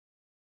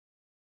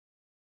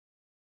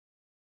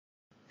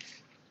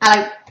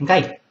Hello.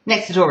 Okay,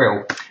 next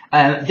tutorial.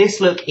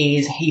 This look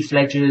is Heath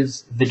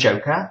Ledgers The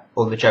Joker,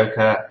 or The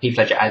Joker, Heath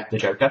Ledger as The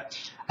Joker.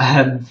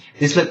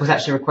 This look was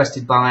actually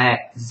requested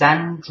by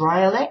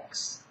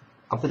Snazaroo.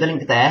 I'll put the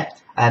link there.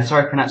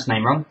 Sorry I pronounced the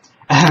name wrong.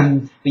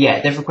 But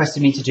yeah, they've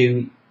requested me to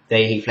do the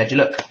Heath Ledger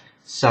look.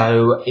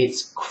 So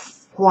it's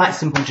quite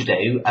simple to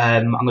do.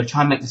 I'm going to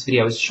try and make this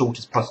video as short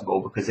as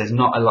possible because there's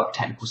not a lot of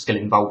technical skill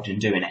involved in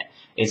doing it.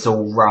 It's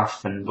all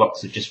rough and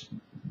lots of just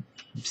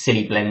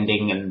silly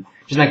blending and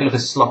just make it look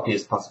as sloppy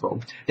as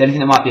possible. The only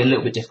thing that might be a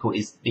little bit difficult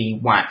is the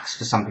wax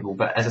for some people,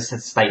 but as I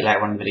said state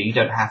later on in the video, you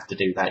don't have to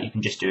do that. You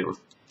can just do it with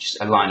just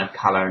a line of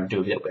colour and do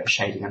a little bit of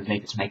shading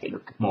underneath it to make it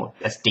look more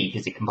as deep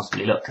as it can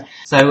possibly look.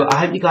 So I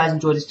hope you guys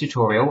enjoyed this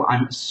tutorial.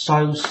 I'm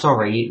so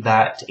sorry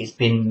that it's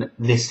been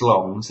this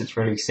long since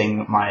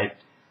releasing my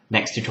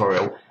next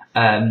tutorial.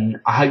 I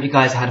hope you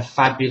guys had a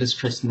fabulous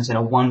Christmas and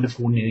a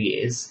wonderful New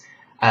Year's.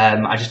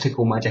 I just took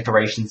all my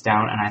decorations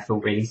down and I feel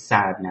really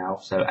sad now,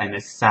 so I'm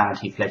a sad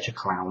Heath Ledger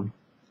clown.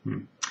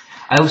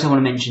 I also want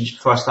to mention,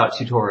 before I start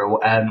the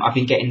tutorial, I've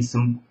been getting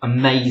some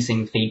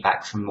amazing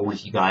feedback from all of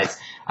you guys.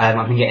 I've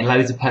been getting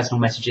loads of personal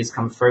messages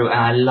come through and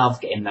I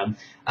love getting them.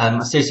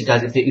 Seriously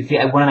guys, if you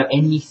want to know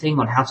anything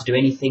on how to do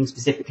anything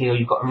specifically, or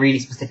you've got a really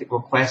specific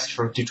request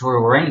for a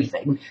tutorial or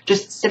anything,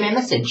 just send me a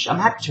message. I'm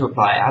happy to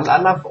reply.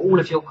 I love all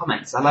of your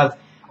comments. I love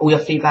all your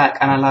feedback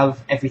and I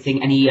love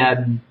everything. Any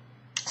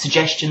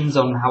suggestions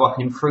on how I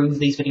can improve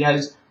these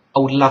videos, I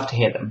would love to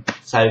hear them.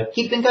 So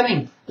keep them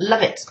going.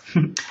 Love it.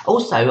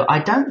 Also, I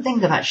don't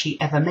think I've actually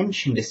ever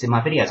mentioned this in my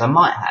videos. I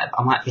might have.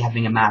 I might be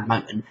having a mad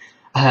moment.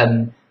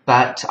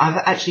 But I've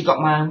actually got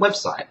my own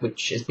website,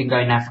 which has been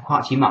going now for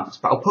quite a few months.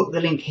 But I'll put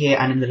the link here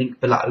and in the link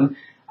below.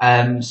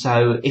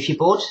 So if you're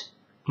bored,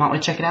 might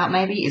want to check it out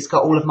maybe. It's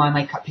got all of my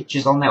makeup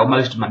pictures on there, or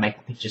most of my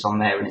makeup pictures on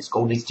there, and it's got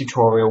all these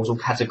tutorials all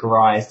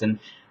categorised and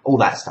all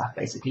that stuff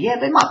basically. Yeah,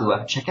 they might be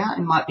worth a check out.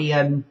 It might be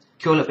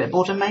cure a little bit of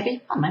boredom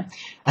maybe. I don't know.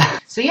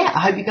 So yeah, I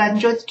hope you guys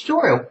enjoyed the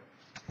tutorial.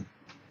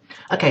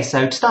 Okay,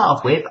 so to start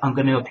off with, I'm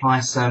going to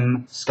apply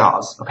some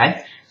scars,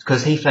 okay?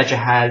 Because Heath Ledger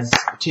has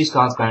 2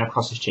 scars going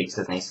across his cheeks,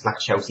 doesn't he? It's like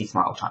a Chelsea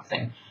smile type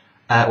thing.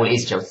 Well, it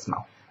is a Chelsea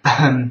smile.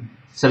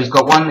 So he's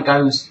got one that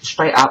goes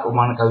straight up and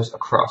one that goes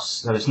across.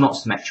 So it's not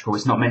symmetrical.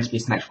 It's not meant to be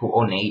symmetrical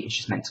or neat. It's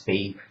just meant to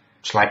be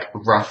just like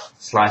rough,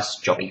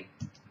 slice, jobby.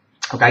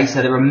 Okay,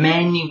 so there are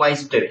many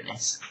ways of doing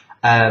this.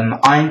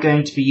 I'm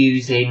going to be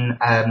using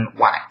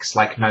wax,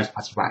 like nose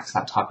putty wax,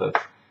 that type of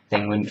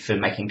thing for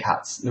making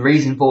cuts. The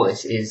reason for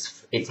this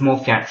is it's more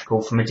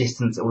theatrical. From a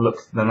distance it will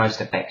look the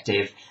most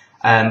effective.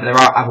 But there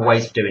are other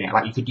ways of doing it,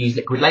 like you could use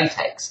liquid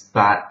latex,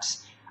 but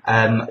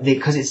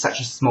because it's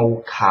such a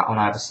small cut on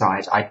either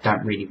side, I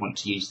don't really want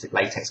to use the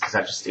latex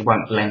because it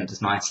won't blend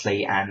as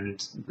nicely,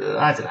 and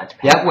I don't know.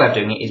 The other way of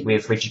doing it is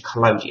with rigid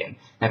collodion.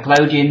 Now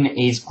collodion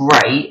is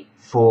great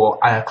for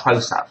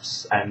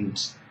close-ups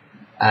and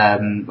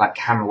like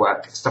camera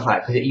work, stuff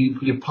like that, because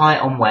you apply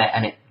it on wet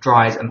and it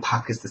dries and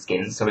puckers the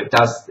skin, so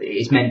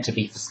it's meant to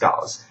be for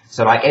scars.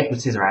 So like Edward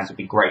Scissorhands would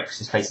be great because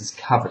his face is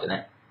covered in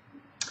it.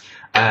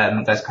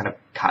 Those kind of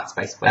cuts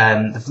basically.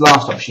 The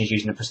last option is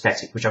using a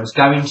prosthetic, which I was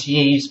going to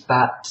use,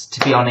 but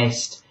to be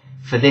honest,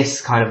 for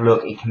this kind of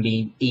look it can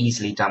be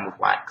easily done with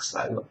wax,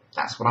 so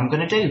that's what I'm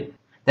going to do.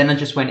 Then I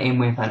just went in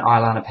with an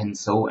eyeliner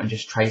pencil and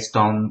just traced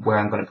on where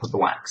I'm going to put the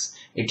wax.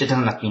 It just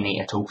doesn't have to be neat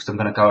at all because I'm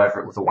going to go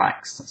over it with the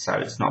wax, so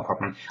it's not a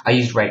problem. I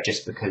used red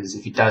just because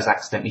if it does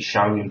accidentally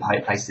show in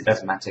places, it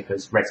doesn't matter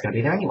because red's going to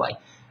be there anyway.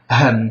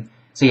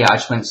 So yeah, I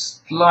just went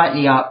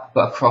slightly up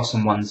but across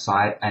on one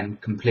side and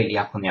completely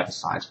up on the other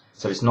side,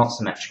 so it's not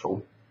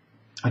symmetrical.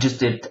 I just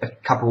did a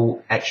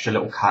couple extra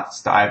little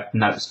cuts that I've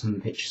noticed from the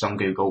pictures on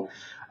Google.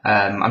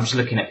 I'm just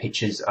looking at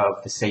pictures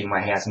of the scene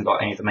where he hasn't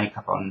got any of the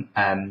makeup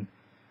on.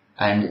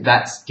 And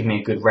that's giving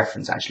me a good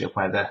reference actually of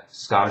where the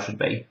scar should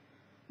be.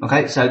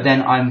 Okay, so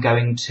then I'm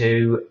going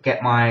to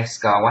get my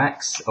scar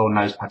wax or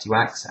nose putty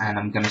wax and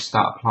I'm going to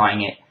start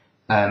applying it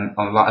on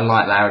a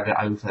light layer of it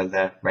over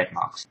the red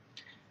marks.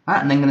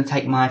 Right, and then I'm going to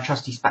take my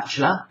trusty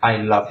spatula. I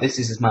love this.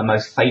 This is my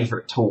most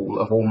favourite tool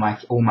of all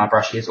my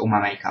brushes, all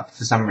my makeup.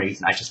 For some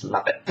reason, I just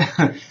love it.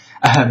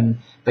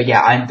 But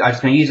yeah, I'm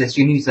just going to use this.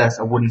 You can use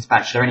a wooden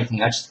spatula or anything.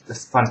 The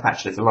fun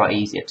spatula is a lot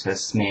easier to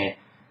smear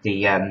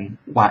the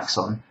wax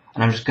on.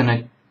 And I'm just going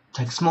to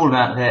take a small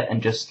amount of it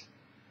and just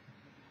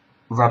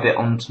rub it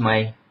onto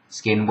my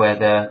skin where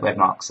the red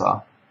marks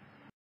are.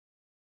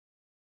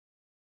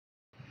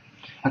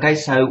 Okay,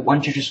 so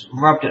once you've just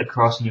rubbed it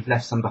across and you've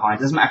left some behind,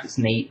 it doesn't matter if it's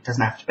neat, it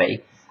doesn't have to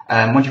be.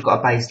 Once you've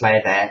got a base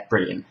layer there,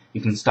 brilliant.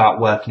 You can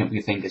start working it with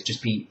your fingers.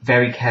 Just be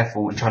very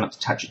careful and try not to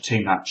touch it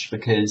too much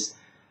because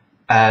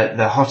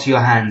the hotter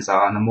your hands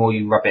are and the more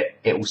you rub it,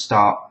 it will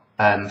start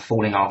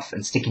falling off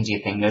and sticking to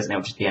your fingers and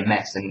it'll just be a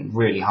mess and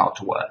really hard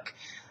to work.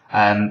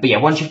 But yeah,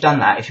 once you've done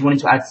that, if you wanted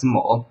to add some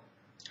more,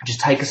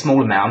 just take a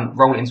small amount,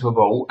 roll it into a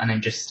ball, and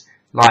then just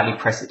lightly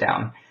press it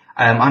down.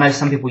 I know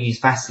some people use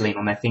Vaseline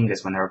on their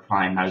fingers when they're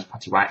applying nose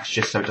putty wax,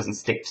 just so it doesn't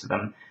stick to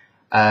them.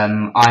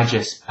 I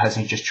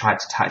personally just tried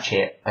to touch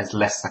it as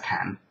less as I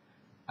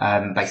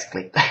can,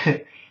 basically.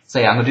 So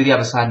yeah, I'm going to do the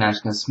other side now. I'm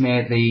just going to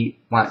smear the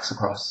wax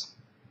across.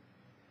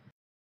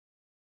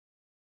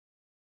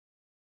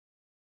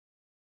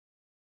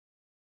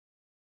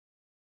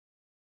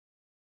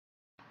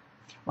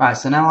 Right,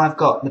 so now I've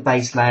got the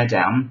base layer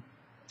down,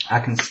 I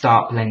can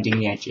start blending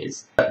the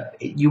edges.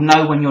 You'll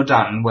know when you're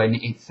done, when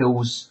it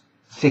feels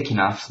thick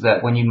enough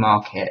that when you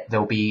mark it,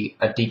 there'll be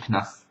a deep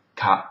enough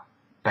cut,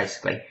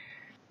 basically.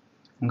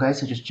 Okay,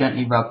 so just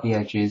gently rub the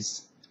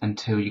edges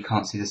until you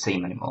can't see the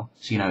seam anymore,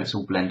 so you know it's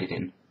all blended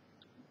in.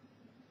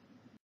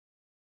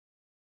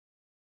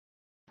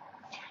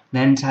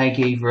 Then take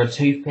either a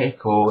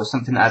toothpick or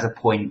something that has a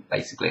point,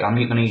 basically. I'm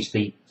going to use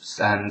the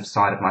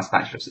side of my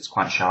spatula because it's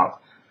quite sharp.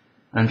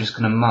 And I'm just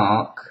going to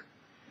mark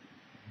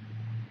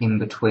in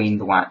between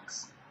the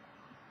wax.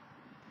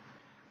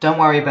 Don't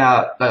worry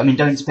about,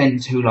 don't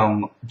spend too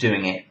long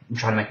doing it and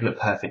trying to make it look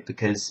perfect,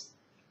 because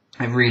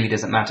it really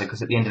doesn't matter,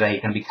 because at the end of the day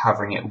you're going to be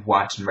covering it with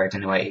white and red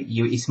anyway.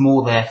 It's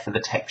more there for the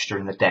texture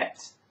and the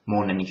depth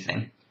more than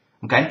anything.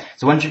 Okay,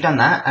 so once you've done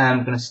that,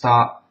 I'm going to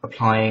start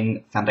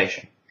applying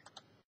foundation.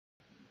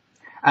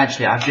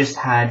 Actually, I've just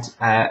had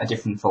a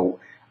different thought.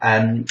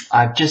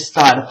 I've just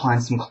started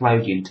applying some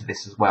collodion to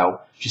this as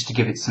well, just to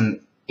give it some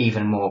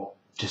even more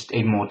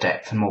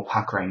depth and more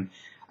puckering.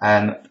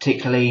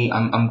 Particularly,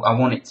 I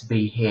want it to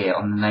be here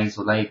on the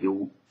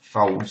nasolabial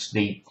folds,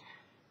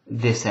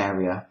 this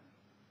area,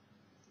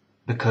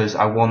 because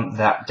I want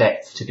that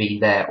depth to be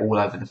there all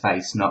over the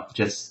face, not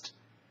just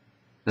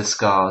the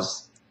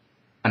scars.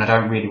 And I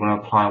don't really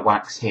want to apply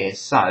wax here,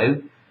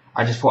 so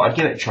I just thought I'd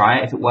give it a try.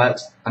 If it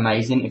works,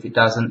 amazing. If it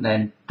doesn't,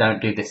 then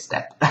don't do this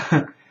step.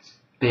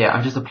 But yeah,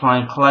 I'm just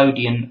applying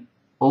collodion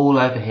all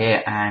over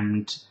here,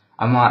 and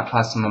I might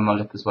apply some on my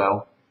lip as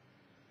well.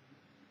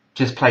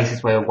 Just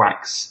places where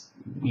wax,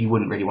 you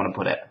wouldn't really want to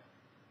put it.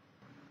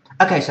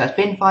 Okay, so it's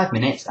been 5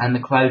 minutes, and the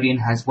collodion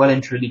has well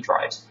and truly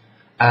dried.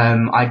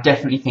 I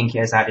definitely think it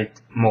has added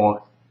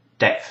more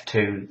depth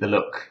to the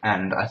look,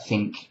 and I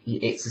think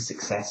it's a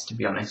success, to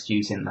be honest,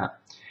 using that.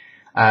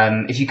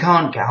 If you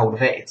can't get hold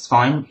of it, it's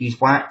fine.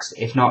 Use wax.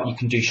 If not, you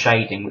can do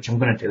shading, which I'm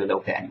going to do a little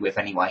bit with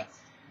anyway,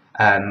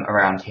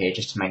 around here,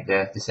 just to make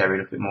this area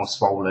look a bit more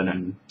swollen,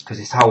 and because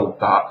this whole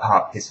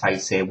part of his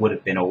face here would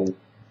have been all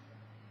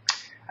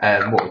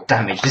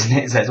damaged, isn't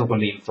it? So it's all going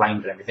to be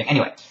inflamed and everything.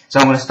 Anyway, so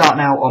I'm going to start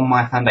now on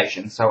my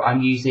foundation. So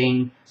I'm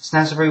using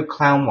Snazaroo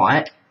Clown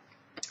White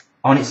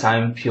on its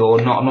own, pure.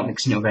 I'm not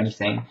mixing it with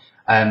anything,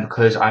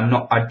 because I'm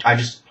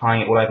just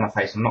applying it all over my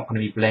face. I'm not going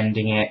to be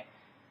blending it.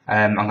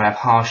 I'm going to have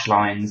harsh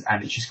lines,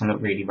 and it's just going to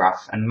look really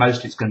rough. And most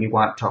of it's going to be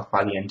wiped off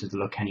by the end of the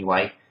look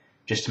anyway,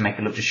 just to make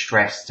it look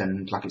distressed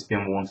and like it's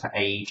been worn for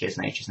ages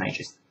and ages and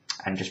ages,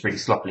 and just really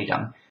sloppily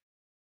done.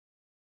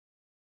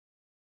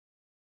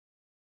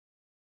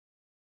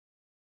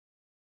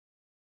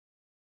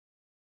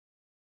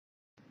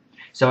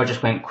 So I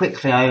just went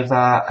quickly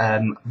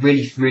over,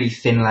 really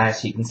thin layer,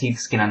 so you can see the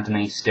skin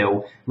underneath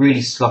still,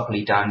 really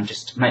sloppily done,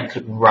 just to make it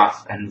look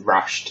rough and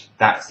rushed.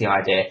 That's the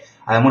idea.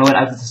 When I went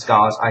over the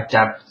scars, I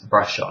dabbed the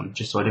brush on,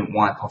 just so I didn't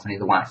wipe off any of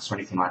the wax or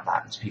anything like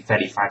that, to be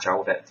fairly fragile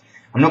with it.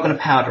 I'm not going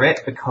to powder it,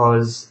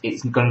 because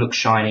it's going to look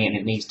shiny and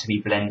it needs to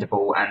be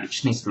blendable, and it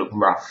just needs to look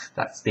rough.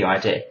 That's the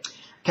idea.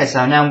 Okay,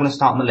 so now I'm going to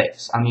start on the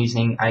lips. I'm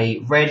using a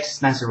red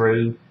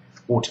Snazaroo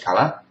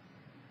watercolour,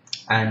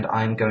 and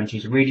I'm going to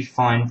use a really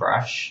fine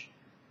brush,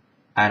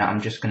 and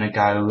I'm just going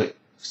to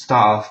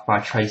start off by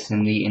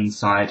tracing the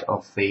inside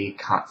of the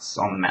cuts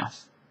on the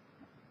mouth.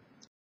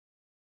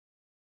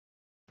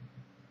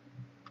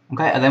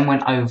 Okay, I then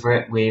went over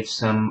it with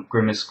some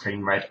Grimas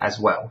Cream Red as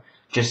well,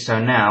 just so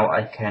now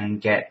I can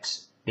get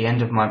the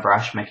end of my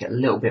brush, make it a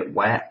little bit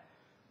wet,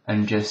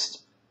 and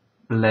just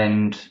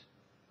blend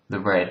the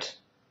red.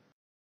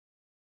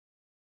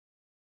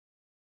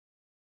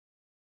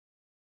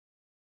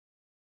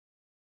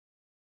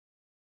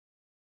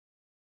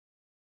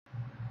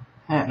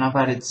 And I've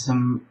added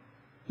some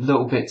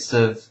little bits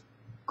of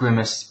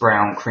Grimas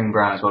cream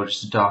brown as well,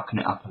 just to darken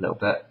it up a little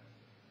bit.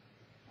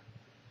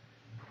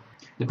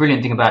 The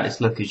brilliant thing about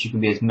this look is you can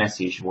be as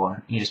messy as you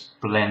want. You just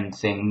blend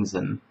things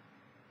and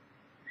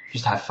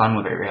just have fun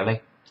with it,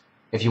 really.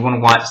 If you want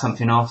to wipe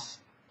something off,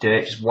 do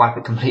it. Just wipe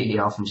it completely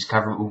off and just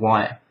cover it with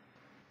white.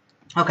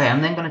 Okay,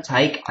 I'm then going to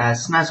take a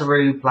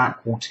Snazaroo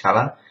black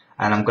watercolour,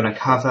 and I'm going to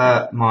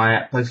cover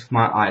both of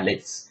my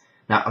eyelids.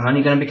 Now, I'm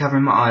only going to be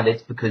covering my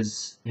eyelids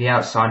because the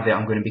outside of it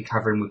I'm going to be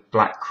covering with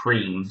black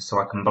cream, so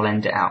I can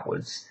blend it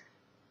outwards.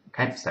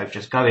 Okay, so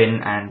just go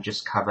in and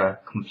just cover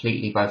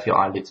completely both your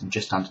eyelids and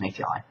just underneath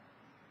your eye.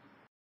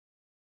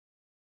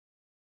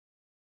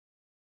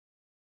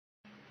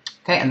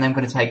 Okay, and then I'm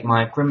going to take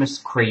my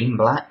Grimas Cream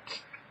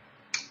Black,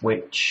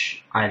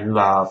 which I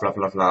love. I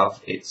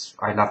love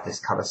this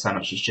colour so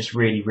much. It's just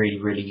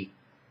really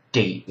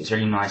deep. It's a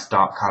really nice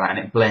dark colour, and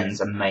it blends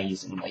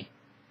amazingly.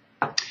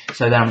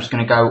 So then I'm just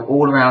going to go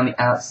all around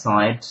the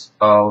outside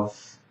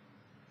of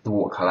the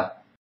watercolour.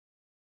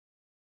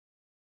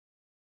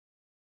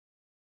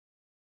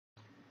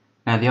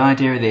 Now the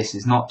idea of this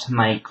is not to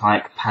make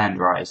like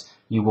panda eyes.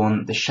 You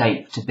want the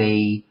shape to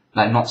be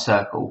like not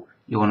circle.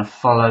 You want to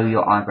follow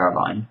your eyebrow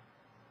line.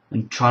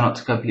 and try not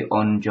to go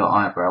beyond your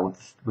eyebrow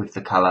with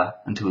the colour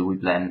until we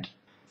blend.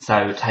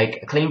 So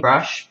take a clean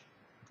brush,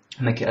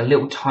 make it a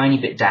little tiny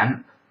bit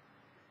damp,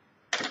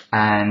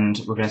 and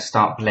we're going to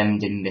start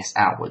blending this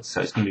outwards. So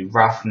it's going to be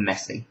rough and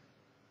messy.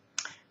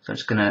 So I'm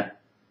just going to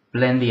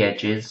blend the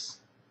edges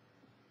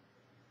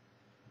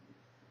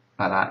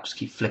like that, just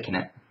keep flicking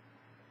it.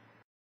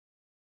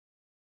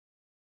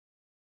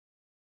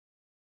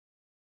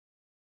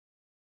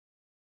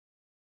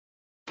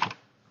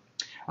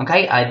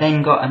 Okay, I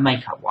then got a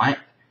makeup wipe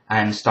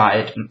and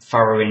started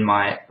furrowing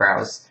my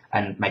brows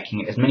and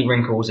making as many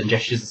wrinkles and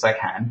gestures as I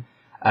can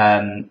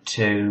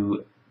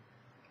to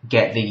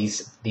get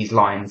these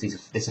lines,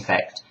 this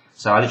effect.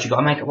 So I literally got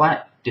a makeup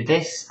wipe, did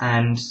this,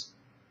 and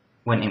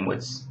went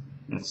inwards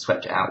and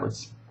swept it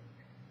outwards.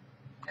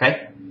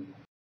 Okay?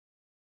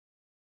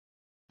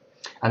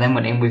 I then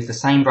went in with the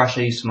same brush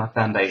I used for my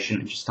foundation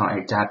and just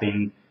started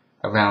dabbing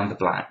around the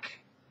black.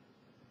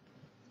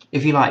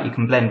 If you like, you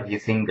can blend with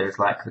your fingers,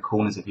 like the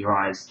corners of your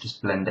eyes,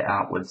 just blend it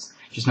outwards.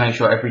 Just make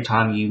sure every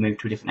time you move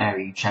to a different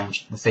area you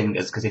change the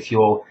fingers, because if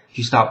you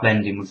start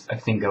blending with a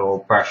finger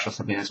or brush or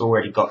something that's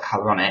already got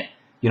colour on it,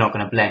 you're not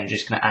going to blend, you're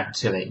just going to add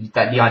to it.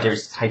 The idea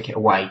is to take it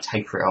away,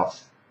 taper it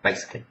off,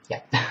 basically,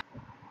 yeah.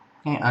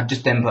 I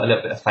just then put a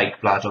little bit of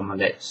fake blood on my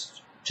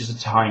lips, just a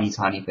tiny,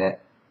 tiny bit,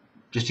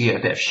 just to get a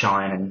bit of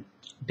shine and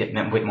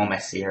a bit more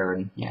messier,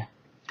 and yeah.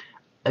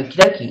 Okie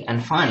dokie,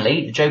 and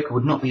finally, the Joker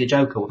would not be the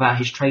Joker without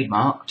his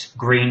trademarked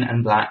green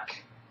and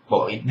black,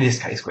 well, in this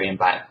case green and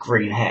black,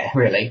 green hair,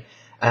 really.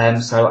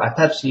 So I've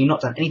purposely not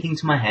done anything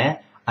to my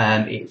hair.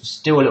 It's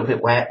still a little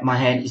bit wet. My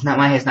hair's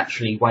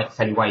naturally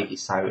fairly wavy,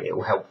 so it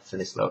will help for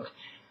this look.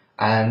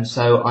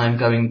 So I'm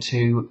going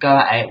to go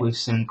at it with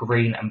some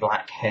green and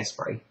black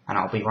hairspray, and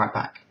I'll be right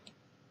back.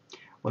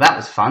 Well, that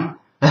was fun.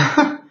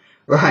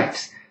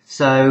 Right,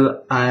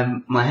 so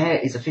my hair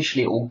is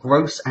officially all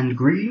gross and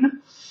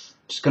green.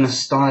 Just going to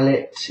style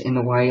it in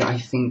the way I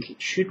think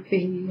it should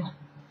be.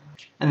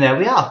 And there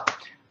we are.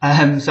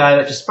 So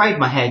I just sprayed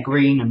my hair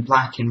green and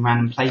black in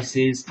random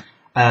places.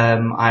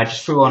 I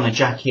just threw on a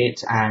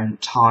jacket and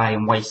tie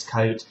and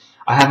waistcoat.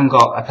 I haven't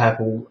got a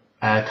purple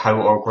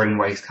coat or a green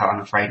waistcoat,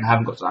 I'm afraid. I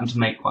haven't got time to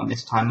make one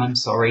this time, I'm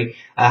sorry.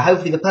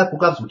 Hopefully the purple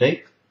gloves will do.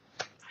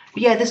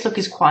 But yeah, this look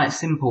is quite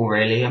simple,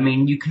 really. I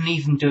mean, you can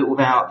even do it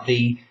without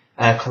the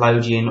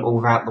collodion or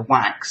without the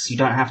wax. You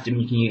don't have to,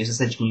 you can use, as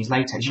I said, you can use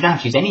latex. You don't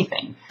have to use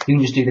anything. You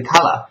can just do the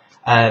colour.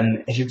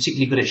 If you're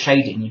particularly good at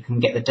shading, you can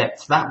get the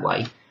depth that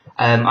way.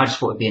 I just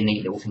thought it'd be a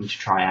neat little thing to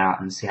try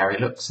out and see how it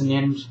looks in the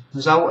end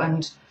result.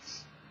 And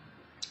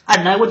I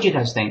don't know, what do you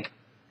guys think?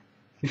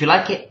 If you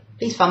like it,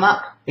 please thumb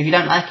up. If you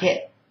don't like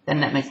it,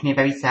 then that makes me a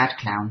very sad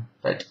clown.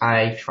 But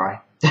I try.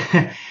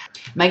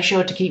 Make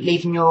sure to keep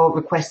leaving your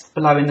requests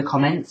below in the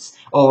comments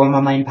or on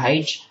my main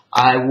page.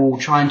 I will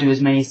try and do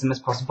as many of them as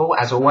possible,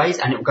 as always,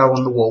 and it will go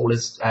on the wall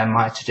as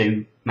my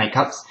to-do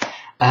makeups.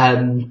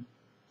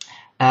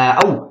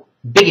 Oh,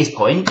 biggest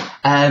point,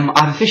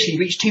 I've officially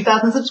reached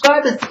 2,000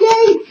 subscribers.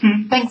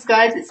 Yay! Thanks,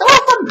 guys. It's so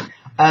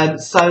awesome.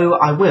 So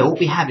I will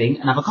be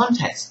having another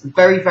contest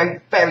very,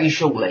 very, very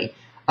shortly.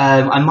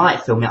 I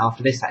might film it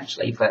after this,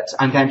 actually, but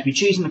I'm going to be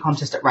choosing the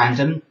contest at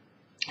random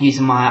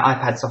using my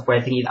iPad software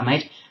thingy that I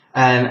made,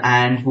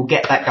 and we'll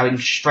get that going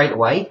straight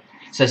away.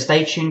 So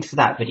stay tuned for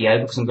that video,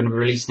 because I'm going to be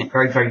releasing it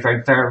very, very,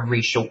 very,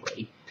 very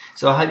shortly.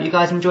 So I hope you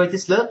guys enjoyed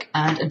this look,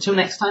 and until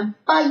next time,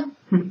 bye!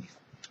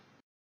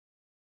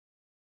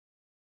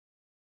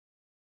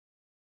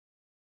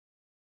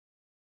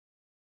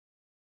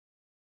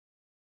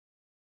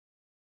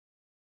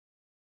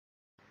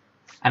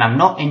 And I'm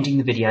not ending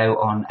the video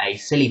on a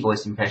silly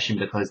voice impression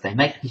because they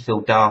make me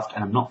feel daft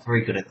and I'm not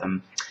very good at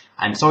them.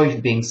 I'm sorry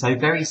for being so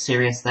very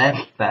serious there,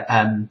 but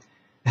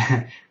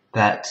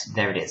but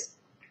there it is.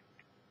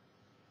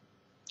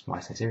 Why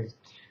so serious?